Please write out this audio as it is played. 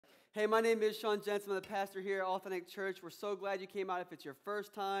Hey, my name is Shawn Jensen. I'm the pastor here at Authentic Church. We're so glad you came out. If it's your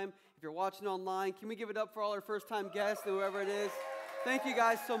first time, if you're watching online, can we give it up for all our first-time guests and whoever it is? Thank you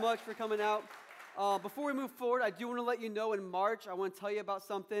guys so much for coming out. Before we move forward, I do want to let you know in March, I want to tell you about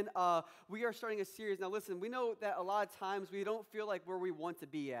something. We are starting a series. Now listen, we know that a lot of times we don't feel like where we want to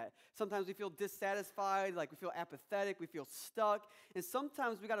be at. Sometimes we feel dissatisfied, like we feel apathetic, we feel stuck. And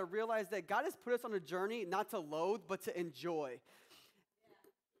sometimes we got to realize that God has put us on a journey not to loathe, but to enjoy.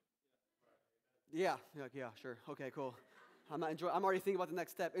 Yeah, sure. Okay, cool. I'm already thinking about the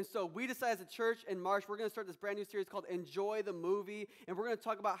next step. And so we decided as a church in March, we're going to start this brand new series called Enjoy the Movie. And we're going to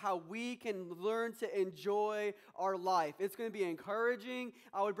talk about how we can learn to enjoy our life. It's going to be encouraging.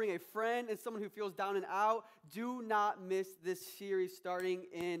 I would bring a friend and someone who feels down and out. Do not miss this series starting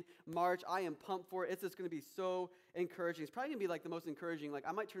in March. I am pumped for it. It's just going to be so encouraging. It's probably going to be like the most encouraging. Like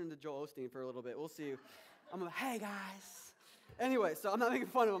I might turn into Joel Osteen for a little bit. We'll see. I'm like, hey guys. Anyway, so I'm not making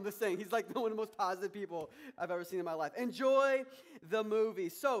fun of him. I'm just saying he's like one of the most positive people I've ever seen in my life. Enjoy the movie.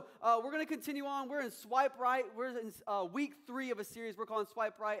 So we're going to continue on. We're in Swipe Right. We're in week 3 of a series we're calling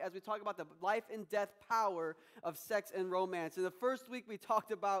Swipe Right as we talk about the life and death power of sex and romance. In the first week, we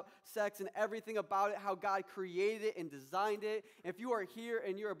talked about sex and everything about it, how God created it and designed it. If you are here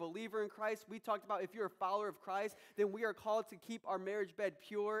and you're a believer in Christ, we talked about if you're a follower of Christ, then we are called to keep our marriage bed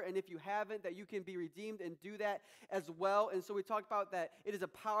pure. And if you haven't, that you can be redeemed and do that as well. And so we talked about that it is a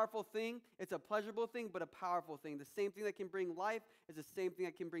powerful thing. It's a pleasurable thing, but a powerful thing. The same thing that can bring life is the same thing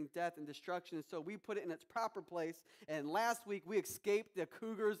that can bring death and destruction. And so we put it in its proper place. And last week, we escaped the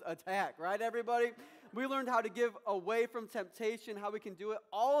cougar's attack. Right, everybody? We learned how to give away from temptation, how we can do it.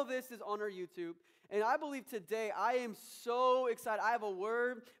 All of this is on our YouTube. And I believe today, I am so excited. I have a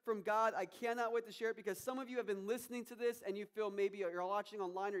word from God. I cannot wait to share it because some of you have been listening to this and you feel maybe you're watching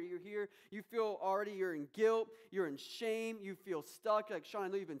online or you're here. You feel already you're in guilt. You're in shame. You feel stuck. Like, Shawn, I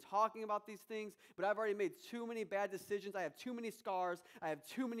know you've been talking about these things, but I've already made too many bad decisions. I have too many scars. I have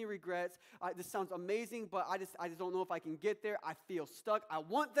too many regrets. This sounds amazing, but I just don't know if I can get there. I feel stuck. I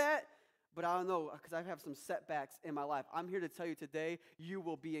want that. But I don't know, because I have some setbacks in my life. I'm here to tell you today, you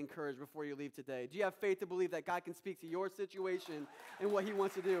will be encouraged before you leave today. Do you have faith to believe that God can speak to your situation and what he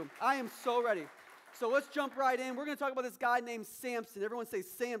wants to do? I am so ready. So let's jump right in. We're going to talk about this guy named Samson. Everyone say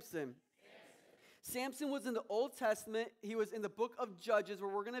Samson. Samson was in the Old Testament. He was in the book of Judges, where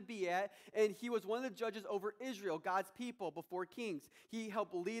we're going to be at, and he was one of the judges over Israel, God's people, before kings. He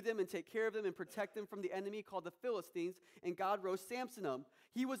helped lead them and take care of them and protect them from the enemy called the Philistines, and God rose Samson up.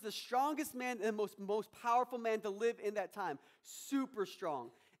 He was the strongest man and most powerful man to live in that time, super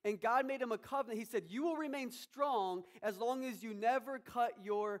strong. And God made him a covenant. He said, you will remain strong as long as you never cut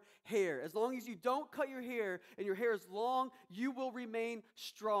your hair. As long as you don't cut your hair and your hair is long, you will remain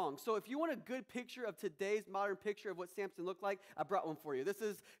strong. So if you want a good picture of today's modern picture of what Samson looked like, I brought one for you. This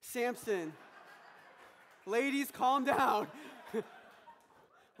is Samson. Ladies, calm down.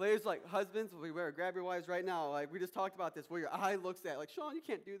 Ladies, like husbands, we better grab your wives right now. Like we just talked about this, where your eye looks at. Like, Shawn, you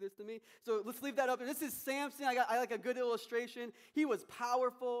can't do this to me. So let's leave that up. And this is Samson. I like a good illustration. He was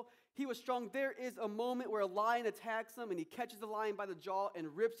powerful. He was strong. There is a moment where a lion attacks him, and he catches the lion by the jaw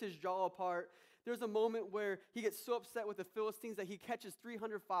and rips his jaw apart. There's a moment where he gets so upset with the Philistines that he catches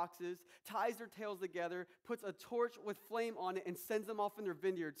 300 foxes, ties their tails together, puts a torch with flame on it, and sends them off in their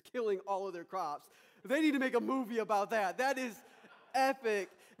vineyards, killing all of their crops. They need to make a movie about that. That is epic.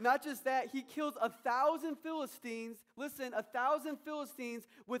 Not just that, he kills 1,000 Philistines. Listen, 1,000 Philistines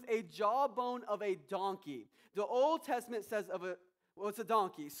with a jawbone of a donkey. The Old Testament says it's a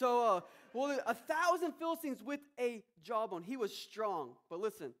donkey. So, 1,000 Philistines with a jawbone. He was strong. But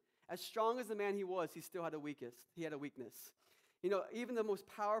listen, as strong as the man he was, he still had a weakness. He had a weakness. You know, even the most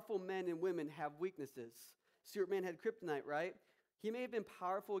powerful men and women have weaknesses. Superman had kryptonite, right? He may have been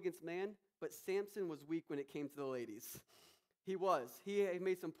powerful against man, but Samson was weak when it came to the ladies. He was. He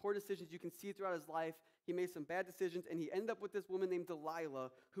made some poor decisions. You can see throughout his life. He made some bad decisions, and he ended up with this woman named Delilah,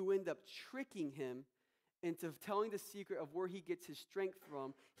 who ended up tricking him into telling the secret of where he gets his strength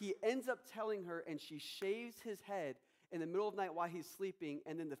from. He ends up telling her, and she shaves his head in the middle of the night while he's sleeping,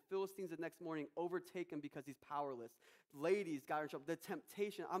 and then the Philistines the next morning overtake him because he's powerless. Ladies got in trouble. The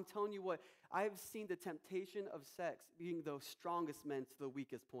temptation, I'm telling you what, I've seen the temptation of sex being the strongest men to the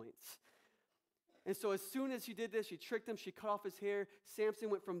weakest points. And so as soon as she did this, she tricked him, she cut off his hair. Samson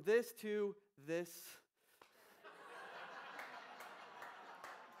went from this to this.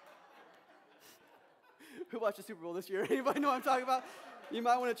 Who watched the Super Bowl this year? Anybody know what I'm talking about? You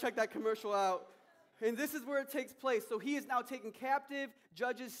might want to check that commercial out. And this is where it takes place. So he is now taken captive.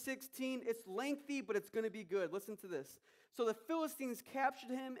 Judges 16. It's lengthy, but it's going to be good. Listen to this. So the Philistines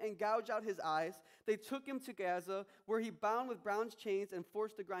captured him and gouged out his eyes. They took him to Gaza, where he bound with bronze chains and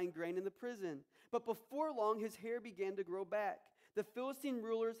forced to grind grain in the prison. But before long, his hair began to grow back. The Philistine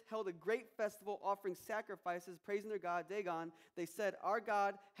rulers held a great festival, offering sacrifices, praising their god Dagon. They said, "Our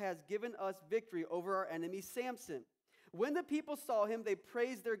God has given us victory over our enemy Samson." When the people saw him, they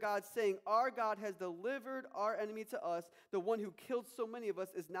praised their God, saying, "Our God has delivered our enemy to us. The one who killed so many of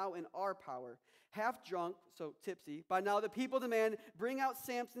us is now in our power." Half drunk, so tipsy, by now the people demand, "Bring out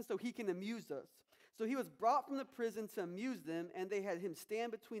Samson so he can amuse us." So he was brought from the prison to amuse them, and they had him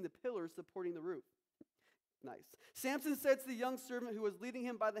stand between the pillars supporting the roof. Nice. Samson said to the young servant who was leading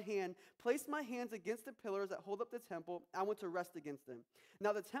him by the hand, "Place my hands against the pillars that hold up the temple. I want to rest against them."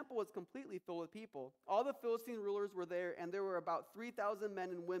 Now the temple was completely filled with people. All the Philistine rulers were there, and there were about 3,000 men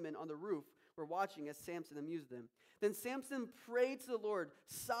and women on the roof were watching as Samson amused them. Then Samson prayed to the Lord,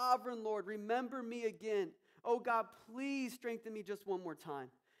 "Sovereign Lord, remember me again. Oh God, please strengthen me just one more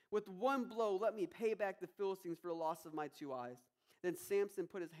time. With one blow, let me pay back the Philistines for the loss of my 2 eyes." Then Samson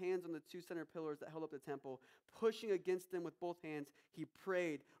put his hands on the 2 center pillars that held up the temple. Pushing against them with both hands, he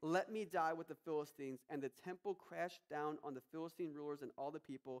prayed, "Let me die with the Philistines." And the temple crashed down on the Philistine rulers and all the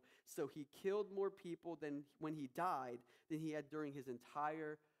people. So he killed more people than when he died than he had during his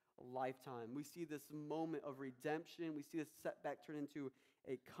entire lifetime. We see this moment of redemption. We see this setback turn into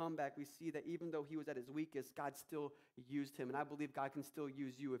a comeback. We see that even though he was at his weakest, God still used him. And I believe God can still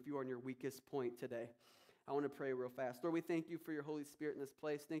use you if you are on your weakest point today. I want to pray real fast. Lord, we thank you for your Holy Spirit in this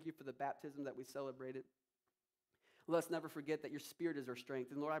place. Thank you for the baptism that we celebrated. Let us never forget that your Spirit is our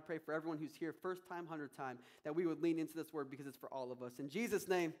strength. And Lord, I pray for everyone who's here, first time, 100th time, that we would lean into this word because it's for all of us. In Jesus'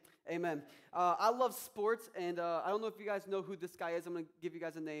 name, amen. I love sports, and I don't know if you guys know who this guy is. I'm going to give you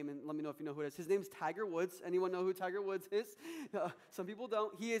guys a name, and let me know if you know who it is. His name's Tiger Woods. Anyone know who Tiger Woods is? Some people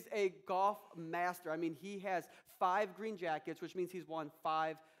don't. He is a golf master. I mean, he has 5 green jackets, which means he's won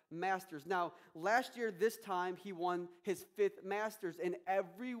 5 Masters. Now, last year, this time, he won his 5th Masters, and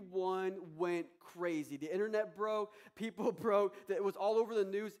everyone went crazy. The internet broke, people broke, it was all over the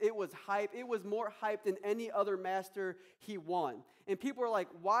news, it was hype. It was more hype than any other Master he won. And people are like,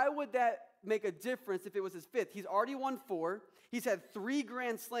 why would that make a difference if it was his 5th? He's already won 4. He's had 3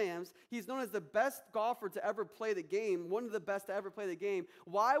 Grand Slams. He's known as the best golfer to ever play the game, one of the best to ever play the game.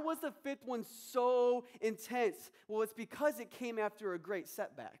 Why was the 5th one so intense? Well, it's because it came after a great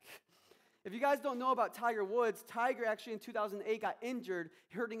setback. If you guys don't know about Tiger Woods, Tiger actually in 2008 got injured,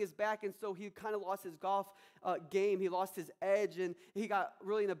 hurting his back, and so he kind of lost his golf game. He lost his edge, and he got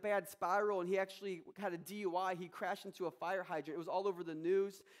really in a bad spiral, and he actually had a DUI. He crashed into a fire hydrant. It was all over the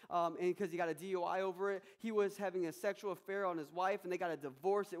news, and because he got a DUI over it. He was having a sexual affair on his wife, and they got a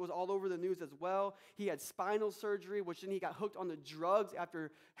divorce. It was all over the news as well. He had spinal surgery, which then he got hooked on the drugs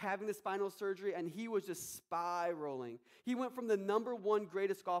after having the spinal surgery, and he was just spiraling. He went from the number 1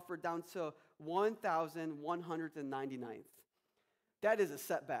 greatest golfer down to 1,199th. That is a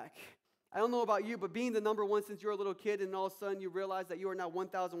setback. I don't know about you, but being the number 1 since you're a little kid and all of a sudden you realize that you are now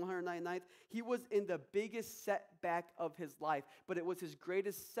 1,199th, he was in the biggest setback of his life, but it was his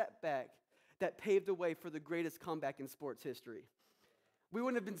greatest setback that paved the way for the greatest comeback in sports history. We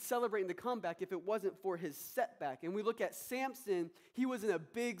wouldn't have been celebrating the comeback if it wasn't for his setback. And we look at Samson, he was in a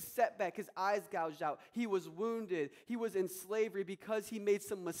big setback. His eyes gouged out. He was wounded. He was in slavery because he made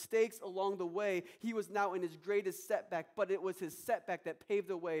some mistakes along the way. He was now in his greatest setback, but it was his setback that paved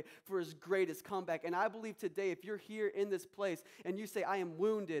the way for his greatest comeback. And I believe today, if you're here in this place and you say, I am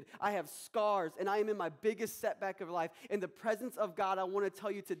wounded, I have scars, and I am in my biggest setback of life, in the presence of God, I want to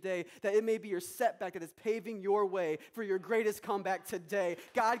tell you today that it may be your setback that is paving your way for your greatest comeback today.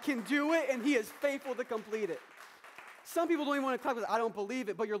 God can do it, and he is faithful to complete it. Some people don't even want to talk about it. I don't believe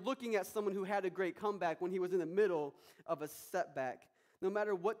it, but you're looking at someone who had a great comeback when he was in the middle of a setback. No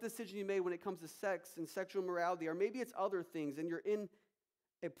matter what decision you made when it comes to sex and sexual morality, or maybe it's other things, and you're in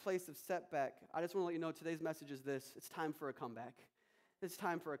a place of setback, I just want to let you know today's message is this. It's time for a comeback. It's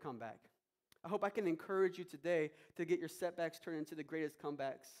time for a comeback. I hope I can encourage you today to get your setbacks turned into the greatest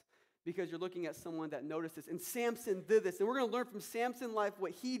comebacks, because you're looking at someone that noticed this. And Samson did this. And we're going to learn from Samson's life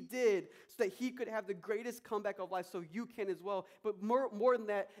what he did so that he could have the greatest comeback of life, so you can as well. But more than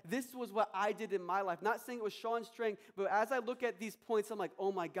that, this was what I did in my life. Not saying it was Shawn's strength, but as I look at these points, I'm like,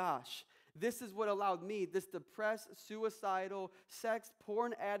 oh my gosh, this is what allowed me, this depressed, suicidal, sex,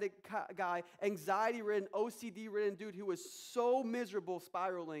 porn addict guy, anxiety-ridden, OCD-ridden dude who was so miserable,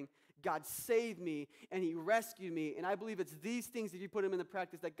 spiraling. God saved me, and he rescued me. And I believe it's these things, if you put them into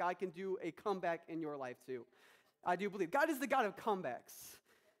practice, that God can do a comeback in your life too. I do believe. God is the God of comebacks.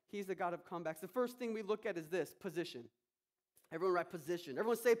 He's the God of comebacks. The first thing we look at is this, position. Everyone write position.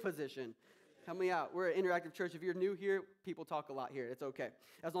 Everyone say position. Help me out. We're an interactive church. If you're new here, people talk a lot here. It's okay.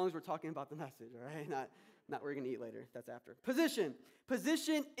 As long as we're talking about the message, all right? Not what we're going to eat later. That's after. Position.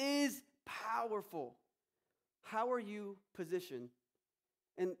 Position is powerful. How are you positioned?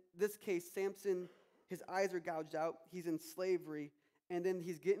 In this case, Samson, his eyes are gouged out. He's in slavery. And then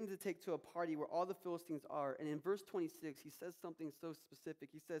he's getting to take to a party where all the Philistines are. And in verse 26, he says something so specific.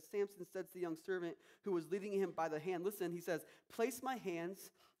 He says, Samson said to the young servant who was leading him by the hand, listen, he says, place my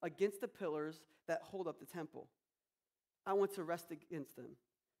hands against the pillars that hold up the temple. I want to rest against them.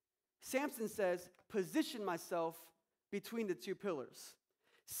 Samson says, position myself between the two pillars.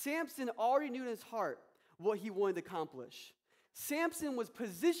 Samson already knew in his heart what he wanted to accomplish. Samson was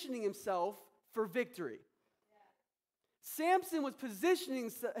positioning himself for victory. Samson was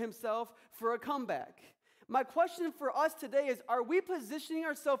positioning himself for a comeback. My question for us today is, are we positioning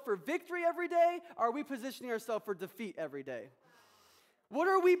ourselves for victory every day? Or are we positioning ourselves for defeat every day? What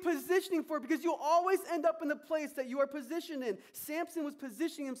are we positioning for? Because you'll always end up in the place that you are positioned in. Samson was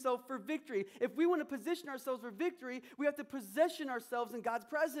positioning himself for victory. If we want to position ourselves for victory, we have to position ourselves in God's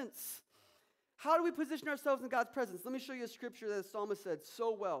presence. How do we position ourselves in God's presence? Let me show you a scripture that the psalmist said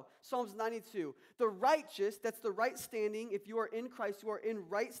so well. Psalms 92. The righteous, that's the right standing. If you are in Christ, you are in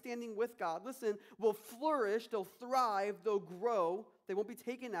right standing with God. Listen, will flourish, they'll thrive, they'll grow. They won't be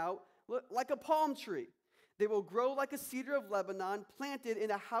taken out like a palm tree. They will grow like a cedar of Lebanon, planted in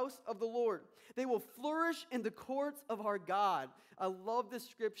a house of the Lord. They will flourish in the courts of our God. I love this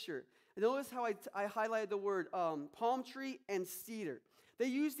scripture. Notice how I highlighted the word palm tree and cedar. They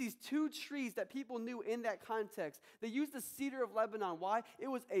used these two trees that people knew in that context. They used the cedar of Lebanon. Why? It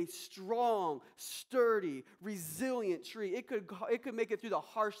was a strong, sturdy, resilient tree. It could make it through the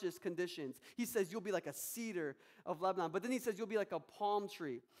harshest conditions. He says, you'll be like a cedar of Lebanon. But then he says, you'll be like a palm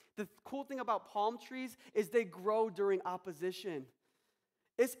tree. The cool thing about palm trees is they grow during opposition.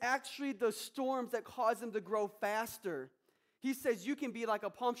 It's actually the storms that cause them to grow faster. He says, you can be like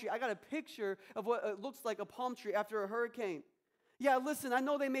a palm tree. I got a picture of what it looks like a palm tree after a hurricane. Yeah, listen, I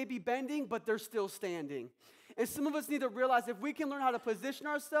know they may be bending, but they're still standing. And some of us need to realize if we can learn how to position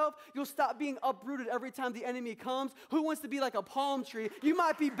ourselves, you'll stop being uprooted every time the enemy comes. Who wants to be like a palm tree? You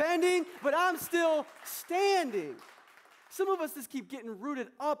might be bending, but I'm still standing. Some of us just keep getting rooted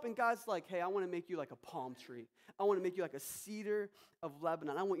up, and God's like, hey, I want to make you like a palm tree. I want to make you like a cedar of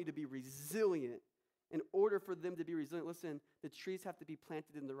Lebanon. I want you to be resilient. In order for them to be resilient, listen, the trees have to be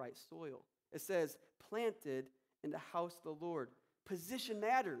planted in the right soil. It says, planted in the house of the Lord. Position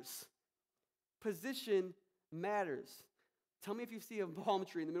matters. Position matters. Tell me if you see a palm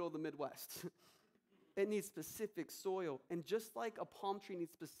tree in the middle of the Midwest. It needs specific soil. And just like a palm tree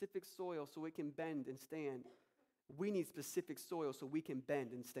needs specific soil so it can bend and stand, we need specific soil so we can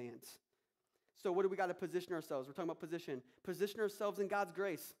bend and stand. So what do we got to position ourselves? We're talking about position. Position ourselves in God's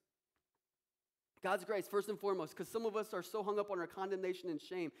grace. God's grace, first and foremost, because some of us are so hung up on our condemnation and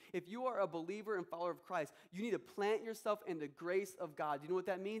shame. If you are a believer and follower of Christ, you need to plant yourself in the grace of God. Do you know what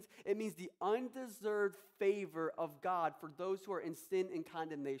that means? It means the undeserved favor of God for those who are in sin and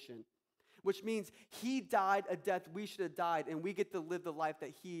condemnation, which means he died a death we should have died, and we get to live the life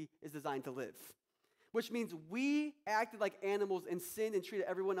that he is designed to live. Which means we acted like animals and sinned and treated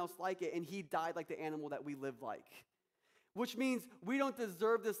everyone else like it, and he died like the animal that we live like. Which means we don't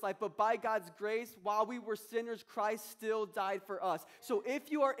deserve this life, but by God's grace, while we were sinners, Christ still died for us. So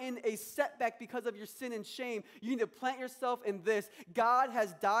if you are in a setback because of your sin and shame, you need to plant yourself in this. God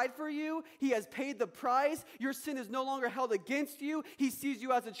has died for you. He has paid the price. Your sin is no longer held against you. He sees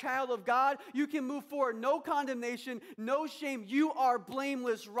you as a child of God. You can move forward. No condemnation, no shame. You are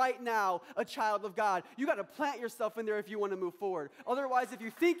blameless right now, a child of God. You got to plant yourself in there if you want to move forward. Otherwise, if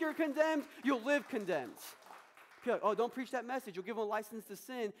you think you're condemned, you'll live condemned. People are like, oh, don't preach that message. You'll give them a license to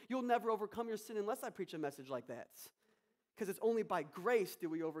sin. You'll never overcome your sin unless I preach a message like that. Because it's only by grace do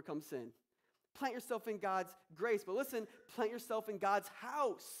we overcome sin. Plant yourself in God's grace. But listen, plant yourself in God's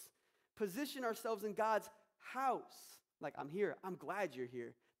house. Position ourselves in God's house. Like, I'm here. I'm glad you're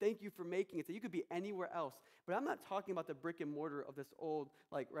here. Thank you for making it. So you could be anywhere else. But I'm not talking about the brick and mortar of this old,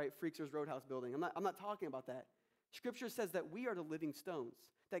 Freakster's Roadhouse building. I'm not talking about that. Scripture says that we are the living stones,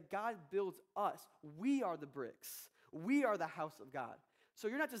 that God builds us. We are the bricks. We are the house of God. So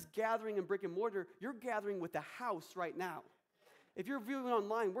you're not just gathering in brick and mortar, you're gathering with the house right now. If you're viewing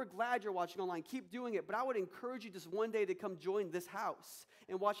online, we're glad you're watching online. Keep doing it, but I would encourage you just one day to come join this house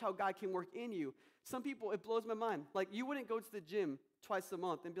and watch how God can work in you. Some people, it blows my mind. Like, you wouldn't go to the gym twice a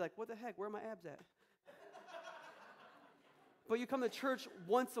month and be like, what the heck, where are my abs at? But you come to church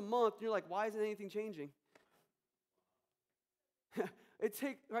once a month and you're like, why isn't anything changing?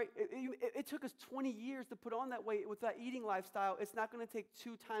 It took us 20 years to put on that weight with that eating lifestyle. It's not going to take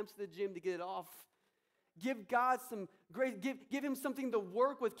 2 times to the gym to get it off. Give God some grace. Give him something to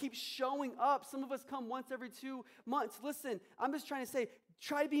work with. Keep showing up. Some of us come once every 2 months. Listen, I'm just trying to say,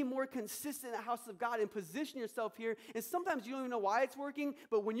 try to be more consistent in the house of God and position yourself here. And sometimes you don't even know why it's working,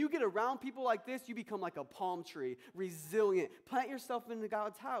 but when you get around people like this, you become like a palm tree, resilient. Plant yourself into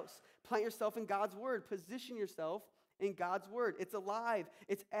God's house. Plant yourself in God's word. Position yourself in God's word. It's alive.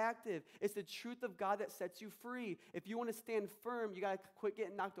 It's active. It's the truth of God that sets you free. If you want to stand firm, you got to quit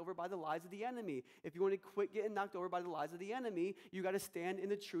getting knocked over by the lies of the enemy. If you want to quit getting knocked over by the lies of the enemy, you got to stand in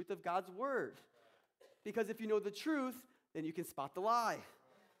the truth of God's word. Because if you know the truth, then you can spot the lie.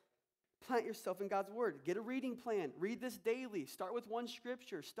 Plant yourself in God's word. Get a reading plan. Read this daily. Start with one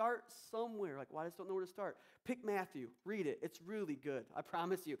scripture. Start somewhere. Like, well, I just don't know where to start. Pick Matthew. Read it. It's really good. I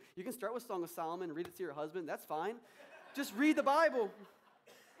promise you. You can start with Song of Solomon and read it to your husband. That's fine. Just read the Bible.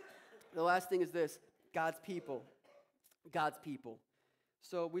 The last thing is this. God's people. God's people.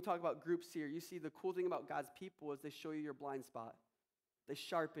 So we talk about groups here. You see, the cool thing about God's people is they show you your blind spot. They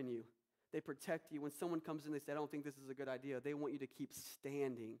sharpen you. They protect you. When someone comes in, they say, I don't think this is a good idea. They want you to keep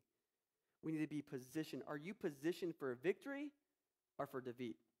standing. We need to be positioned. Are you positioned for victory or for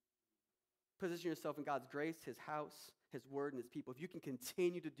defeat? Position yourself in God's grace, his house, his word, and his people. If you can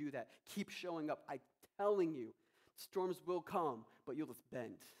continue to do that, keep showing up. I'm telling you, storms will come, but you'll just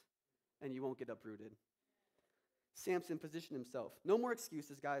bend, and you won't get uprooted. Samson positioned himself. No more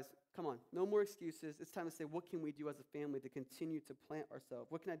excuses, guys. Come on. No more excuses. It's time to say, what can we do as a family to continue to plant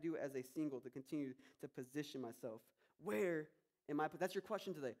ourselves? What can I do as a single to continue to position myself? Where am I? That's your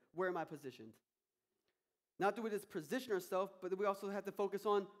question today. Where am I positioned? Not that we just position ourselves, but that we also have to focus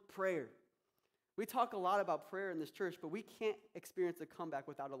on prayer. We talk a lot about prayer in this church, but we can't experience a comeback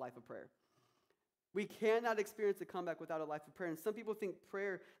without a life of prayer. We cannot experience a comeback without a life of prayer. And some people think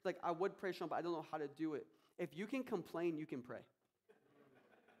prayer, like, I would pray, Shawn, but I don't know how to do it. If you can complain, you can pray.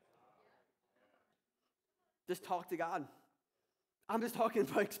 Just talk to God. I'm just talking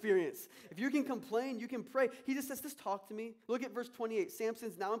by experience. If you can complain, you can pray. He just says, just talk to me. Look at verse 28.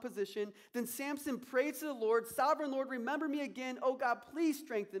 Samson's now in position. Then Samson prayed to the Lord, Sovereign Lord, remember me again. Oh God, please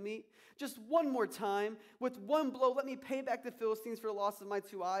strengthen me. Just one more time. With one blow, let me pay back the Philistines for the loss of my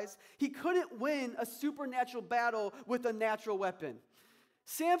 2 eyes. He couldn't win a supernatural battle with a natural weapon.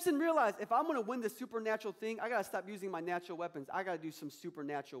 Samson realized, if I'm going to win this supernatural thing, I got to stop using my natural weapons. I got to do some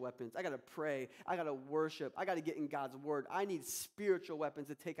supernatural weapons. I got to pray. I got to worship. I got to get in God's word. I need spiritual weapons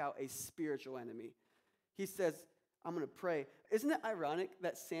to take out a spiritual enemy. He says, I'm going to pray. Isn't it ironic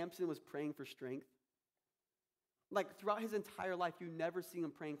that Samson was praying for strength? Like, throughout his entire life, you never see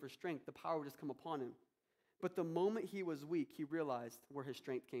him praying for strength. The power would just come upon him. But the moment he was weak, he realized where his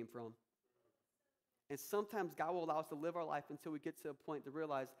strength came from. And sometimes God will allow us to live our life until we get to a point to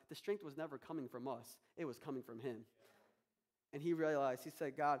realize the strength was never coming from us. It was coming from him. And he realized, he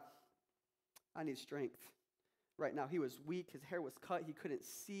said, God, I need strength. Right now, he was weak. His hair was cut. He couldn't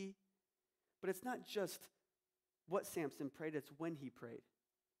see. But it's not just what Samson prayed. It's when he prayed.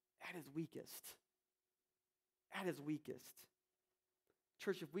 At his weakest. At his weakest.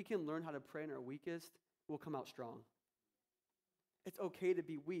 Church, if we can learn how to pray in our weakest, we'll come out strong. It's okay to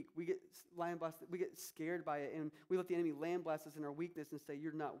be weak. We get scared by it, and we let the enemy blast us in our weakness and say,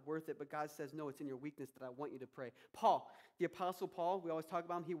 you're not worth it. But God says, no, it's in your weakness that I want you to pray. Paul, the Apostle Paul, we always talk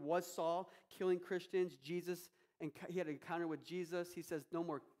about him. He was Saul, killing Christians. Jesus, and he had an encounter with Jesus. He says, no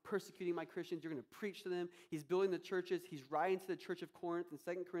more persecuting my Christians. You're going to preach to them. He's building the churches. He's writing to the church of Corinth in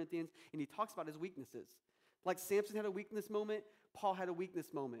 2 Corinthians, and he talks about his weaknesses. Like Samson had a weakness moment, Paul had a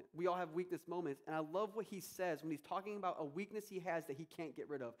weakness moment. We all have weakness moments. And I love what he says when he's talking about a weakness he has that he can't get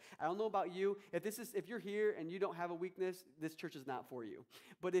rid of. I don't know about you. If you're here and you don't have a weakness, this church is not for you.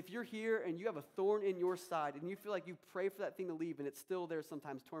 But if you're here and you have a thorn in your side and you feel like you pray for that thing to leave and it's still there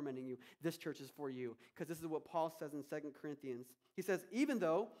sometimes tormenting you, this church is for you. Because this is what Paul says in 2 Corinthians. He says, even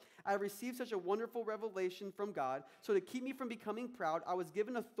though I received such a wonderful revelation from God, so to keep me from becoming proud, I was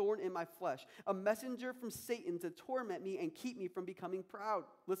given a thorn in my flesh, a messenger from Satan to torment me and keep me from becoming proud.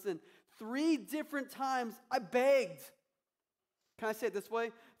 Listen, 3 different times I begged. Can I say it this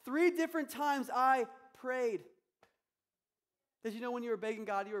way? 3 different times I prayed. Did you know when you were begging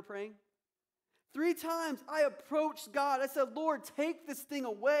God, you were praying? 3 times I approached God. I said, Lord, take this thing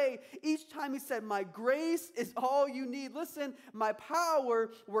away. Each time he said, my grace is all you need. Listen, my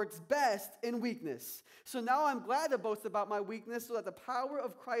power works best in weakness. So now I'm glad to boast about my weakness so that the power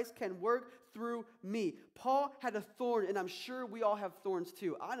of Christ can work through me. Paul had a thorn, and I'm sure we all have thorns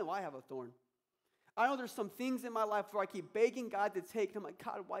too. I know I have a thorn. I know there's some things in my life where I keep begging God to take, and I'm like,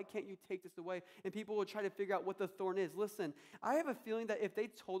 God, why can't you take this away? And people will try to figure out what the thorn is. Listen, I have a feeling that if they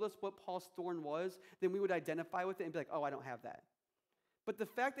told us what Paul's thorn was, then we would identify with it and be like, oh, I don't have that. But the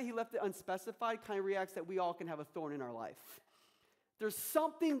fact that he left it unspecified kind of reacts that we all can have a thorn in our life. There's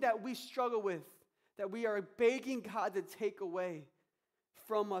something that we struggle with that we are begging God to take away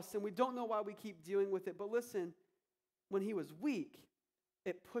from us, and we don't know why we keep dealing with it. But listen, when he was weak,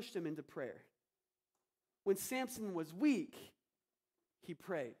 it pushed him into prayer. When Samson was weak, he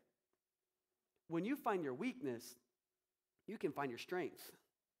prayed. When you find your weakness, you can find your strength.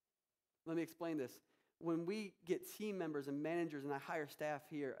 Let me explain this. When we get team members and managers, and I hire staff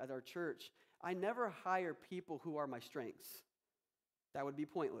here at our church, I never hire people who are my strengths. That would be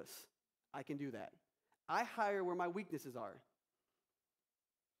pointless. I can do that. I hire where my weaknesses are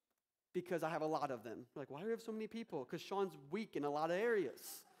because I have a lot of them. Like, why do we have so many people? Because Shawn's weak in a lot of areas.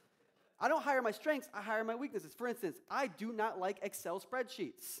 I don't hire my strengths, I hire my weaknesses. For instance, I do not like Excel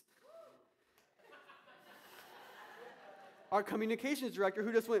spreadsheets. Our communications director,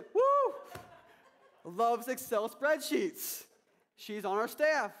 who just went, woo, loves Excel spreadsheets. She's on our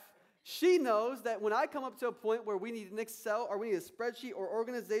staff. She knows that when I come up to a point where we need an Excel or we need a spreadsheet or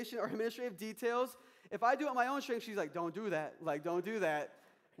organization or administrative details, if I do it on my own strength, she's like, don't do that. Like, don't do that.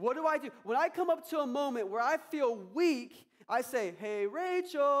 What do I do? When I come up to a moment where I feel weak, I say, hey,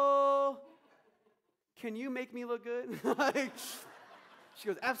 Rachel, can you make me look good? She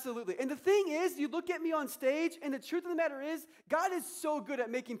goes, absolutely. And the thing is, you look at me on stage, and the truth of the matter is, God is so good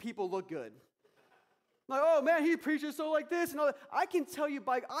at making people look good. Like, oh man, he preaches so like this and all that. I can tell you,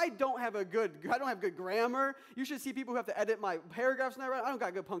 I don't have good grammar. You should see people who have to edit my paragraphs and I don't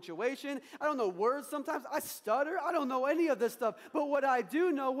got good punctuation. I don't know words sometimes. I stutter. I don't know any of this stuff. But what I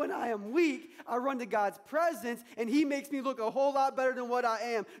do know, when I am weak, I run to God's presence and he makes me look a whole lot better than what I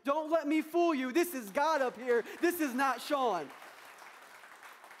am. Don't let me fool you. This is God up here. This is not Shawn.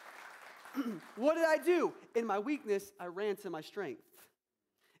 What did I do? In my weakness, I ran to my strength.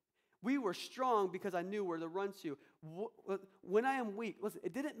 We were strong because I knew where to run to. When I am weak, listen,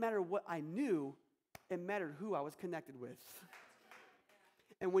 it didn't matter what I knew, it mattered who I was connected with.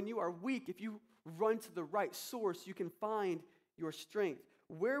 And when you are weak, if you run to the right source, you can find your strength.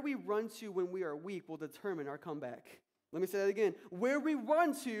 Where we run to when we are weak will determine our comeback. Let me say that again. Where we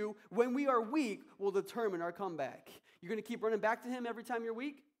run to when we are weak will determine our comeback. You're going to keep running back to him every time you're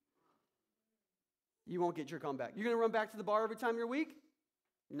weak? You won't get your comeback. You're going to run back to the bar every time you're weak?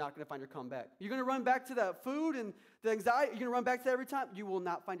 You're not going to find your comeback. You're going to run back to that food and the anxiety. You're going to run back to that every time. You will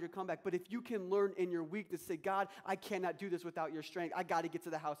not find your comeback. But if you can learn in your weakness, say, God, I cannot do this without your strength. I got to get to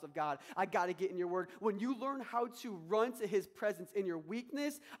the house of God. I got to get in your word. When you learn how to run to his presence in your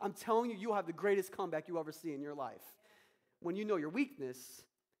weakness, I'm telling you, you'll have the greatest comeback you ever see in your life. When you know your weakness,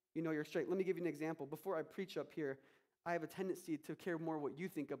 you know your strength. Let me give you an example. Before I preach up here, I have a tendency to care more what you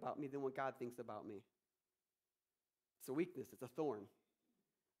think about me than what God thinks about me. It's a weakness. It's a thorn.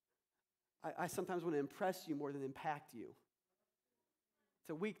 I sometimes want to impress you more than impact you.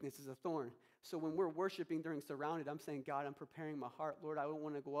 It's a weakness, it's a thorn. So when we're worshiping during Surrounded, I'm saying, God, I'm preparing my heart. Lord, I don't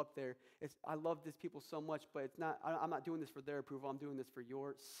want to go up there. I love these people so much, but I'm not doing this for their approval. I'm doing this for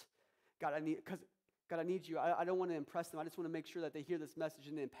yours. God, I need you. I don't want to impress them. I just want to make sure that they hear this message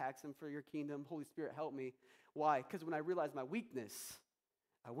and it impacts them for your kingdom. Holy Spirit, help me. Why? Because when I realized my weakness,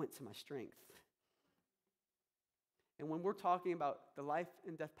 I went to my strength. And when we're talking about the life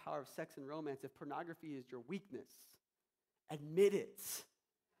and death power of sex and romance, if pornography is your weakness, admit it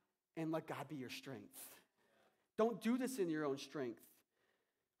and let God be your strength. Don't do this in your own strength.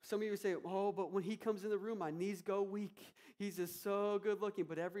 Some of you say, oh, but when he comes in the room, my knees go weak. He's just so good looking,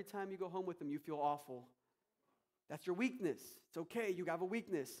 but every time you go home with him, you feel awful. That's your weakness. It's okay, you have a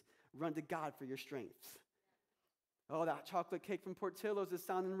weakness. Run to God for your strength. Oh, that chocolate cake from Portillo's is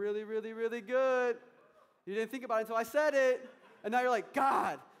sounding really, really, really good. You didn't think about it until I said it. And now you're like,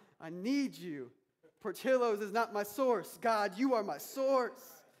 God, I need you. Portillo's is not my source. God, you are my source.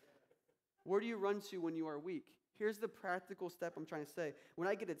 Where do you run to when you are weak? Here's the practical step I'm trying to say. When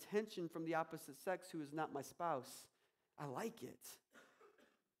I get attention from the opposite sex who is not my spouse, I like it.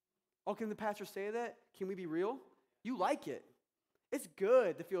 Oh, can the pastor say that? Can we be real? You like it. It's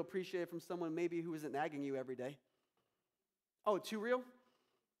good to feel appreciated from someone maybe who isn't nagging you every day. Oh, too real?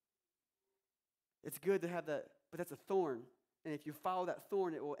 It's good to have that, but that's a thorn. And if you follow that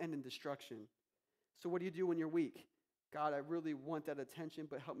thorn, it will end in destruction. So what do you do when you're weak? God, I really want that attention,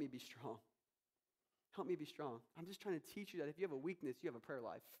 but help me be strong. Help me be strong. I'm just trying to teach you that if you have a weakness, you have a prayer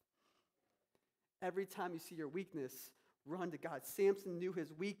life. Every time you see your weakness, run to God. Samson knew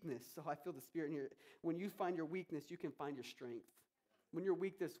his weakness, so I feel the Spirit in here. When you find your weakness, you can find your strength. When you're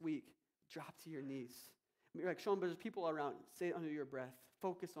weak this week, Drop to your knees. You're like, Shawn, but there's people around. Say it under your breath.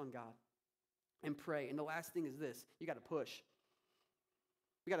 Focus on God and pray. And the last thing is this. You got to push.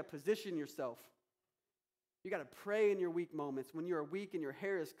 You got to position yourself. You got to pray in your weak moments. When you're weak and your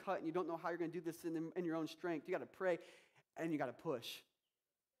hair is cut and you don't know how you're going to do this in your own strength, you got to pray and you got to push.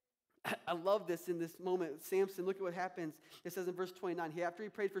 I love this in this moment. Samson, look at what happens. It says in verse 29, after he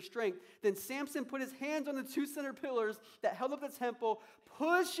prayed for strength, then Samson put his hands on the two center pillars that held up the temple,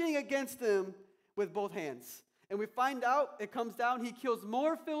 pushing against them with both hands. And we find out, it comes down, he kills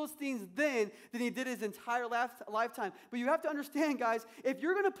more Philistines then than he did his entire lifetime. But you have to understand, guys, if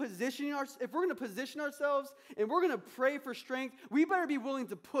we're going to position ourselves and we're going to pray for strength, we better be willing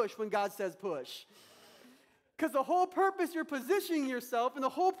to push when God says push. Because the whole purpose you're positioning yourself and the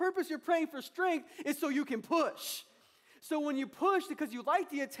whole purpose you're praying for strength is so you can push. So when you push because you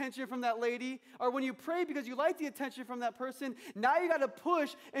like the attention from that lady, or when you pray because you like the attention from that person, now you got to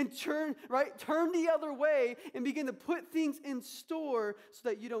push and turn the other way and begin to put things in store so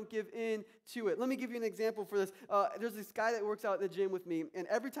that you don't give in to it. Let me give you an example for this. There's this guy that works out at the gym with me, and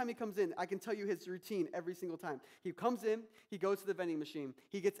every time he comes in, I can tell you his routine every single time. He comes in, he goes to the vending machine,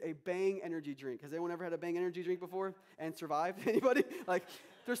 he gets a Bang energy drink. Has anyone ever had a Bang energy drink before and survived? Anybody?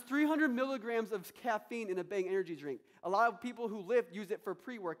 There's 300 milligrams of caffeine in a Bang energy drink. A lot of people who lift use it for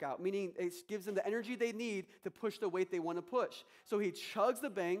pre-workout, meaning it gives them the energy they need to push the weight they want to push. So he chugs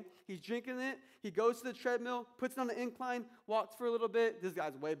the Bang, he's drinking it, he goes to the treadmill, puts it on the incline, walks for a little bit. This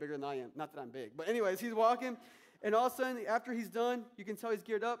guy's way bigger than I am. Not that I'm big. But anyways, he's walking, and all of a sudden, after he's done, you can tell he's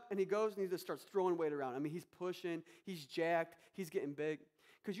geared up, and he goes and he just starts throwing weight around. I mean, he's pushing, he's jacked, he's getting big.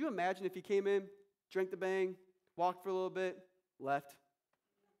 Could you imagine if he came in, drank the Bang, walked for a little bit, left?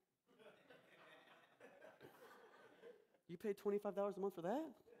 You pay $25 a month for that?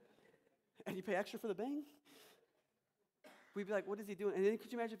 And you pay extra for the Bang? We'd be like, what is he doing? And then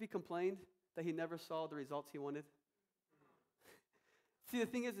could you imagine if he complained that he never saw the results he wanted? See, the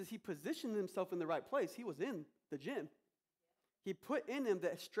thing is he positioned himself in the right place. He was in the gym. He put in him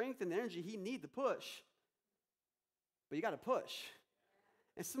the strength and energy he needed to push. But you got to push.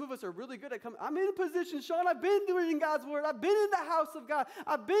 And some of us are really good at coming. I'm in a position, Shawn. I've been doing it in God's word. I've been in the house of God.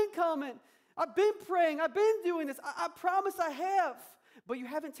 I've been coming. I've been praying. I've been doing this. I promise I have. But you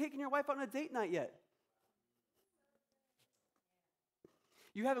haven't taken your wife out on a date night yet.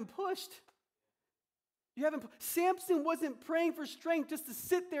 You haven't pushed. Samson wasn't praying for strength just to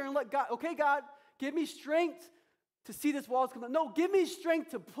sit there and let God, okay, God, give me strength to see this wall come down. No, give me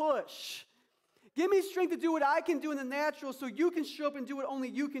strength to push. Give me strength to do what I can do in the natural so you can show up and do what only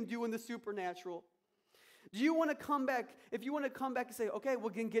you can do in the supernatural. Do you want to come back? If you want to come back and say, okay,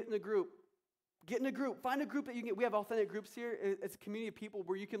 we can get in a group. Get in a group. Find a group that you can get. We have authentic groups here. It's a community of people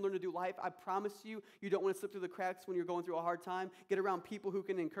where you can learn to do life. I promise you, you don't want to slip through the cracks when you're going through a hard time. Get around people who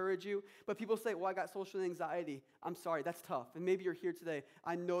can encourage you. But people say, well, I got social anxiety. I'm sorry, that's tough. And maybe you're here today.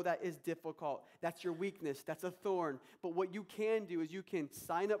 I know that is difficult. That's your weakness. That's a thorn. But what you can do is you can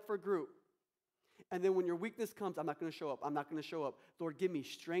sign up for a group. And then when your weakness comes, I'm not going to show up. I'm not going to show up. Lord, give me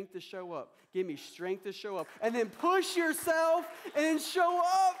strength to show up. Give me strength to show up. And then push yourself and show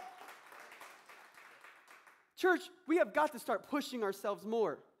up. Church, we have got to start pushing ourselves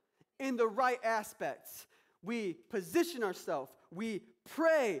more in the right aspects. We position ourselves, we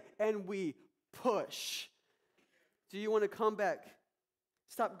pray, and we push. Do you want to come back?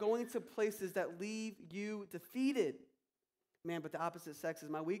 Stop going to places that leave you defeated. Man, but the opposite sex is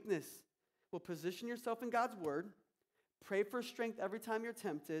my weakness. Well, position yourself in God's word, pray for strength every time you're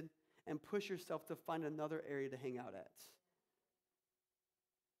tempted, and push yourself to find another area to hang out at.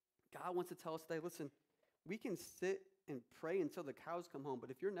 God wants to tell us today, listen, we can sit and pray until the cows come home,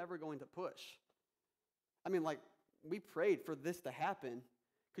 but if you're never going to push, I mean, we prayed for this to happen.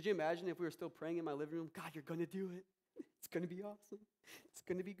 Could you imagine if we were still praying in my living room? God, you're going to do it. It's going to be awesome. It's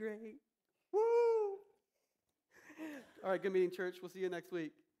going to be great. Woo! All right, good meeting, church. We'll see you next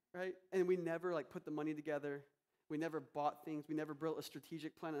week, right? And we never, put the money together. We never bought things. We never built a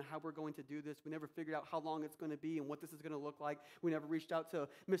strategic plan on how we're going to do this. We never figured out how long it's going to be and what this is going to look like. We never reached out to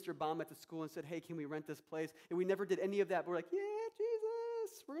Mr. Baum at the school and said, hey, can we rent this place? And we never did any of that. But we're like, yeah,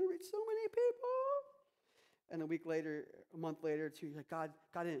 Jesus, we're going to reach so many people. And a month later, God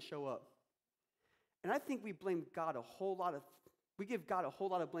didn't show up. And I think we blame God we give God a whole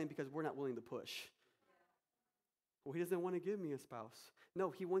lot of blame because we're not willing to push. Well, he doesn't want to give me a spouse.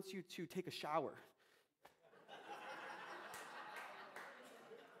 No, he wants you to take a shower.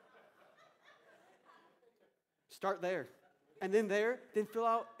 Start there. And then fill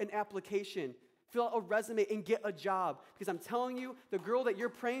out an application. Fill out a resume and get a job. Because I'm telling you, the girl that you're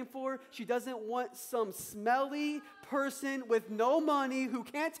praying for, she doesn't want some smelly person with no money who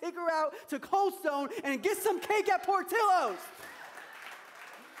can't take her out to Cold Stone and get some cake at Portillo's.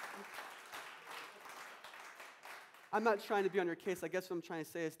 I'm not trying to be on your case. I guess what I'm trying to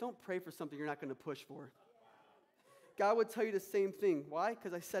say is don't pray for something you're not going to push for. God would tell you the same thing. Why?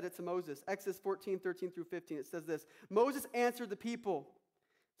 Because I said it to Moses. Exodus 14:13-15. It says this. Moses answered the people.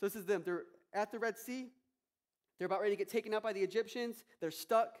 So this is them. They're at the Red Sea. They're about ready to get taken out by the Egyptians. They're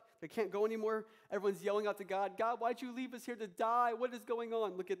stuck. They can't go anymore. Everyone's yelling out to God, God, why'd you leave us here to die? What is going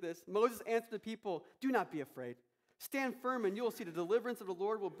on? Look at this. Moses answered the people, do not be afraid. Stand firm and you will see the deliverance of the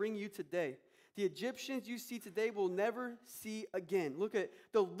Lord will bring you today. The Egyptians you see today will never see again. Look at,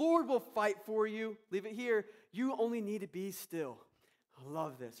 the Lord will fight for you. Leave it here. You only need to be still. I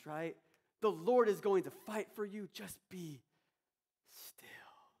love this, right? The Lord is going to fight for you. Just be still.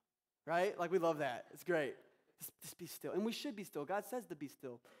 Right? Like we love that. It's great. Just be still. And we should be still. God says to be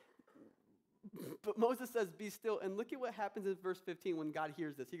still. But Moses says, be still. And look at what happens in verse 15 when God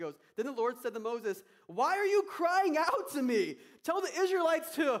hears this. He goes, then the Lord said to Moses, why are you crying out to me? Tell the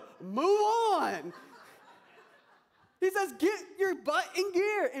Israelites to move on. He says, get your butt in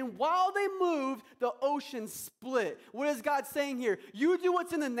gear. And while they moved, the ocean split. What is God saying here? You do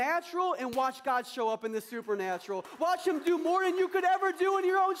what's in the natural and watch God show up in the supernatural. Watch him do more than you could ever do in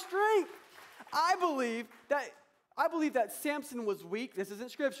your own strength. I believe that Samson was weak. This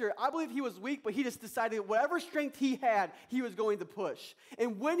isn't scripture. I believe he was weak, but he just decided whatever strength he had, he was going to push.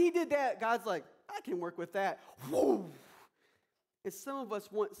 And when he did that, God's like, I can work with that. Whoa. And some of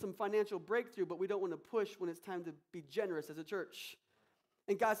us want some financial breakthrough, but we don't want to push when it's time to be generous as a church.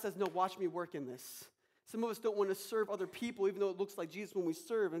 And God says, no, watch me work in this. Some of us don't want to serve other people, even though it looks like Jesus when we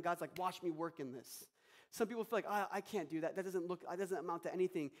serve. And God's like, watch me work in this. Some people feel like, I can't do that. That doesn't amount to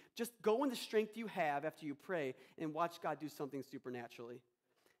anything. Just go in the strength you have after you pray and watch God do something supernaturally.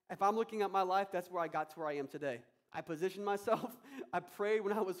 If I'm looking at my life, that's where I got to where I am today. I positioned myself. I prayed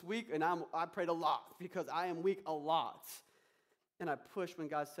when I was weak, and I prayed a lot because I am weak a lot. And I pushed when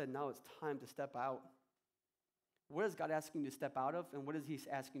God said, now it's time to step out. What is God asking you to step out of, and what is he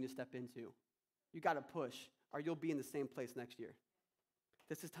asking you to step into? You got to push, or you'll be in the same place next year.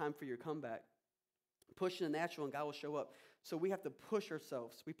 This is time for your comeback. Push in the natural and God will show up. So we have to push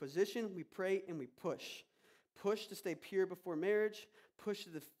ourselves. We position, we pray, and we push. Push to stay pure before marriage. Push to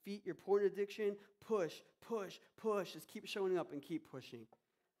defeat your porn addiction. Push, push, push. Just keep showing up and keep pushing.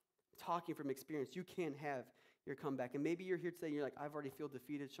 Talking from experience, you can have your comeback. And maybe you're here today and you're like, I've already feel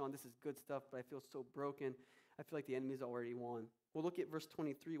defeated, Shawn. This is good stuff, but I feel so broken. I feel like the enemy's already won. Well, look at verse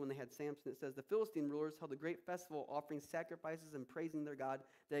 23 when they had Samson. It says, the Philistine rulers held a great festival offering sacrifices and praising their god,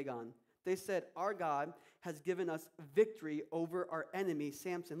 Dagon. They said, our God has given us victory over our enemy,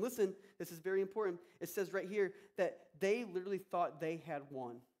 Samson. Listen, this is very important. It says right here that they literally thought they had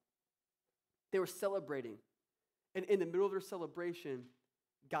won. They were celebrating. And in the middle of their celebration,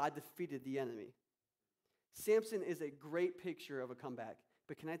 God defeated the enemy. Samson is a great picture of a comeback.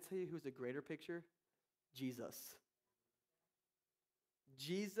 But can I tell you who's a greater picture? Jesus.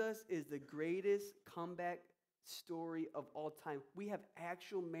 Jesus is the greatest comeback story of all time. We have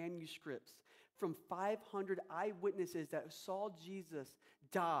actual manuscripts from 500 eyewitnesses that saw Jesus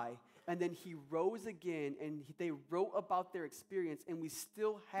die, and then he rose again, and they wrote about their experience, and we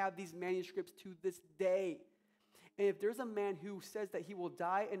still have these manuscripts to this day. And if there's a man who says that he will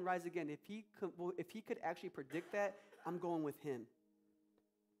die and rise again, if he could actually predict that, I'm going with him.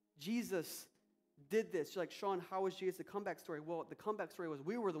 Jesus did this. You're like, Shawn, how was Jesus the comeback story? Well, the comeback story was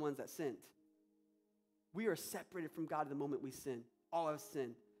we were the ones that sinned. We are separated from God the moment we sin. All have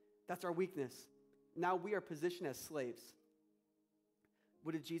sinned. That's our weakness. Now we are positioned as slaves.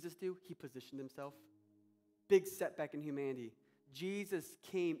 What did Jesus do? He positioned himself. Big setback in humanity. Jesus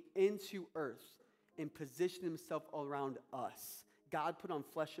came into earth and positioned himself around us. God put on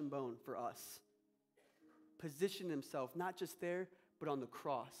flesh and bone for us. Positioned himself, not just there, but on the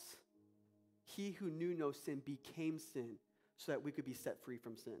cross. He who knew no sin became sin so that we could be set free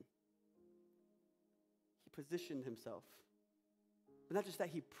from sin. Positioned himself. But not just that,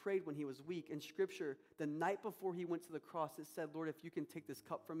 he prayed when he was weak. In Scripture, the night before he went to the cross, it said, Lord, if you can take this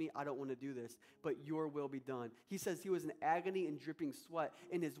cup from me, I don't want to do this, but your will be done. He says he was in agony and dripping sweat.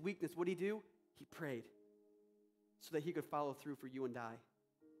 In his weakness, what did he do? He prayed so that he could follow through for you and I.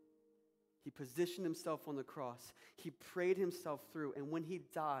 He positioned himself on the cross. He prayed himself through, and when he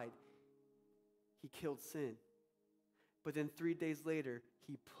died, he killed sin. But then 3 days later,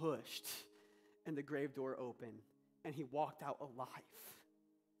 he pushed, and the grave door opened, and he walked out alive.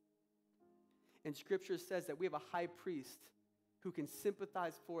 And Scripture says that we have a high priest who can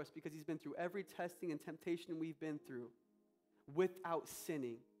sympathize for us because he's been through every testing and temptation we've been through without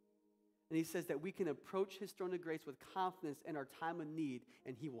sinning. And he says that we can approach his throne of grace with confidence in our time of need,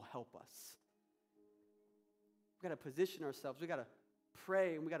 and he will help us. We've got to position ourselves. We've got to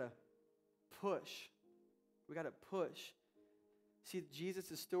pray, and we've got to push. We've got to push. See,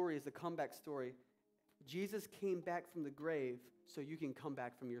 Jesus' story is the comeback story. Jesus came back from the grave so you can come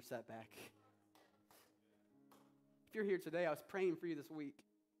back from your setback. If you're here today, I was praying for you this week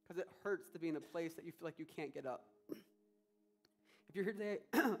because it hurts to be in a place that you feel like you can't get up. If you're here today,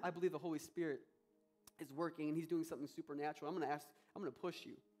 I believe the Holy Spirit is working and he's doing something supernatural. I'm going to push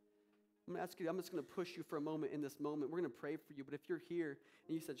you. I'm just going to push you for a moment in this moment. We're going to pray for you. But if you're here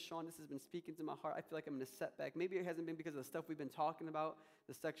and you said, Shawn, this has been speaking to my heart, I feel like I'm in a setback. Maybe it hasn't been because of the stuff we've been talking about,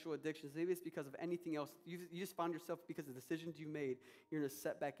 the sexual addictions. Maybe it's because of anything else. You just found yourself because of the decisions you made. You're in a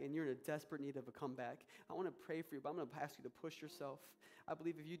setback and you're in a desperate need of a comeback. I want to pray for you, but I'm going to ask you to push yourself. I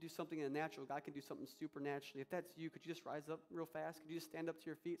believe if you do something in the natural, God can do something supernaturally. If that's you, could you just rise up real fast? Could you just stand up to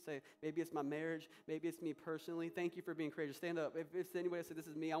your feet and say, maybe it's my marriage, maybe it's me personally. Thank you for being courageous. Stand up. If it's anybody that said, this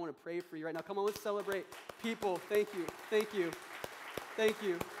is me, I want to pray for you right now. Come on, let's celebrate people. Thank you. Thank you. Thank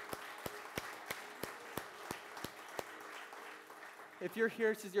you. If you're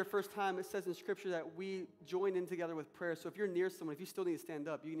here, this is your first time, it says in Scripture that we join in together with prayer. So if you're near someone, if you still need to stand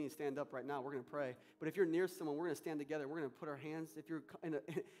up, you need to stand up right now. We're going to pray. But if you're near someone, we're going to stand together. We're going to put our hands, if you're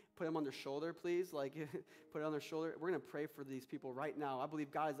put them on their shoulder, please. Like, put it on their shoulder. We're going to pray for these people right now. I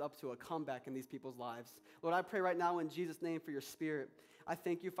believe God is up to a comeback in these people's lives. Lord, I pray right now in Jesus' name for your Spirit. I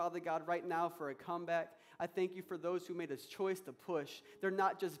thank you, Father God, right now for a comeback. I thank you for those who made a choice to push. They're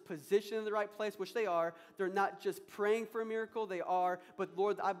not just positioned in the right place, which they are. They're not just praying for a miracle, they are. But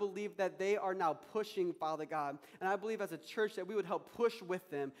Lord, I believe that they are now pushing, Father God. And I believe as a church that we would help push with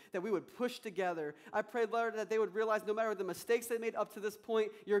them, that we would push together. I pray, Lord, that they would realize no matter the mistakes they made up to this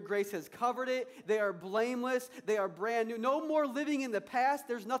point, your grace has covered it. They are blameless. They are brand new. No more living in the past.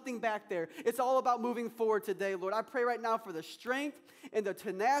 There's nothing back there. It's all about moving forward today, Lord. I pray right now for the strength and the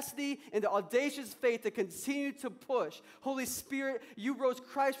tenacity and the audacious faith to continue to push. Holy Spirit, you rose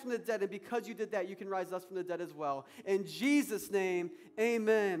Christ from the dead, and because you did that, you can rise us from the dead as well. In Jesus' name,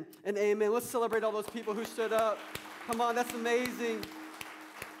 amen and amen. Let's celebrate all those people who stood up. Come on, that's amazing.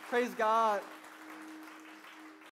 Praise God.